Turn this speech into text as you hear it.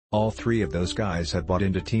All three of those guys have bought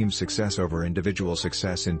into team success over individual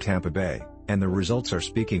success in Tampa Bay, and the results are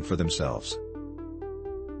speaking for themselves.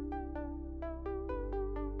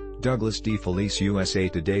 Douglas DeFelice-USA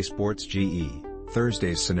TODAY SportsGE.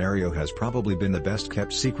 Thursday's scenario has probably been the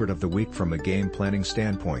best-kept secret of the week from a game planning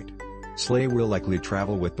standpoint. Slay will likely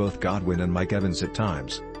travel with both Godwin and Mike Evans at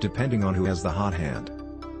times, depending on who has the hot hand.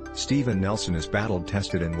 Steven Nelson is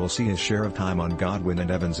battle-tested and will see his share of time on Godwin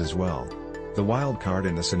and Evans as well. The wild card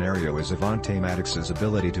in the scenario is Avonte Maddox's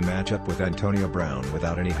ability to match up with Antonio Brown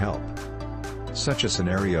without any help. Such a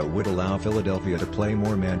scenario would allow Philadelphia to play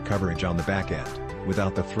more man coverage on the back end,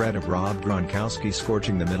 without the threat of Rob Gronkowski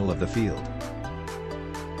scorching the middle of the field.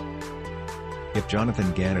 If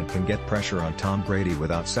Jonathan Gannon can get pressure on Tom Brady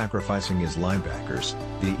without sacrificing his linebackers,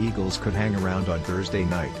 the Eagles could hang around on Thursday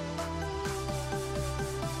night.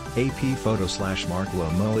 AP photo/Mark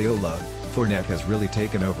LoMoglio. Fournette has really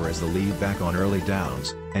taken over as the lead back on early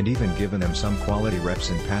downs, and even given them some quality reps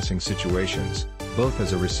in passing situations, both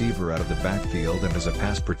as a receiver out of the backfield and as a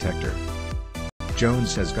pass protector.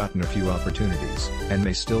 Jones has gotten a few opportunities, and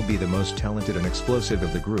may still be the most talented and explosive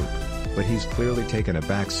of the group, but he's clearly taken a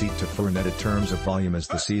backseat to Fournette in terms of volume as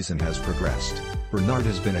the season has progressed. Bernard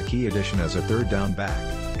has been a key addition as a third down back,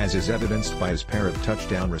 as is evidenced by his pair of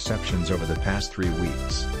touchdown receptions over the past 3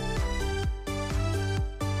 weeks.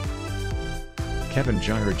 Kevin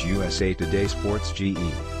Jairaj-USA TODAY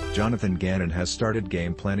SportsGE. Jonathan Gannon has started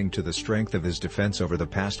game planning to the strength of his defense over the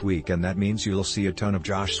past week, and that means you'll see a ton of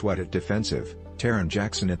Josh Sweat at defensive, Tarron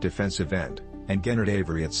Jackson at defensive end, and Genard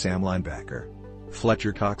Avery at Sam linebacker.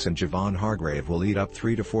 Fletcher Cox and Javon Hargrave will eat up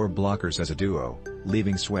 3 to 4 blockers as a duo,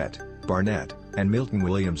 leaving Sweat, Barnett, and Milton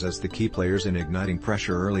Williams as the key players in igniting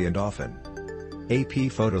pressure early and often. AP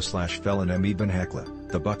photo/Phelan M.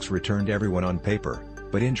 The Bucs returned everyone on paper,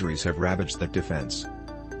 but injuries have ravaged that defense.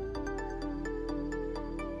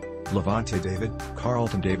 Lavonte David,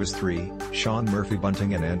 Carlton Davis III, Sean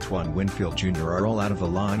Murphy-Bunting and Antoine Winfield Jr. are all out of the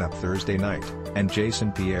lineup Thursday night, and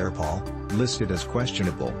Jason Pierre-Paul, listed as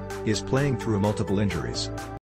questionable, is playing through multiple injuries.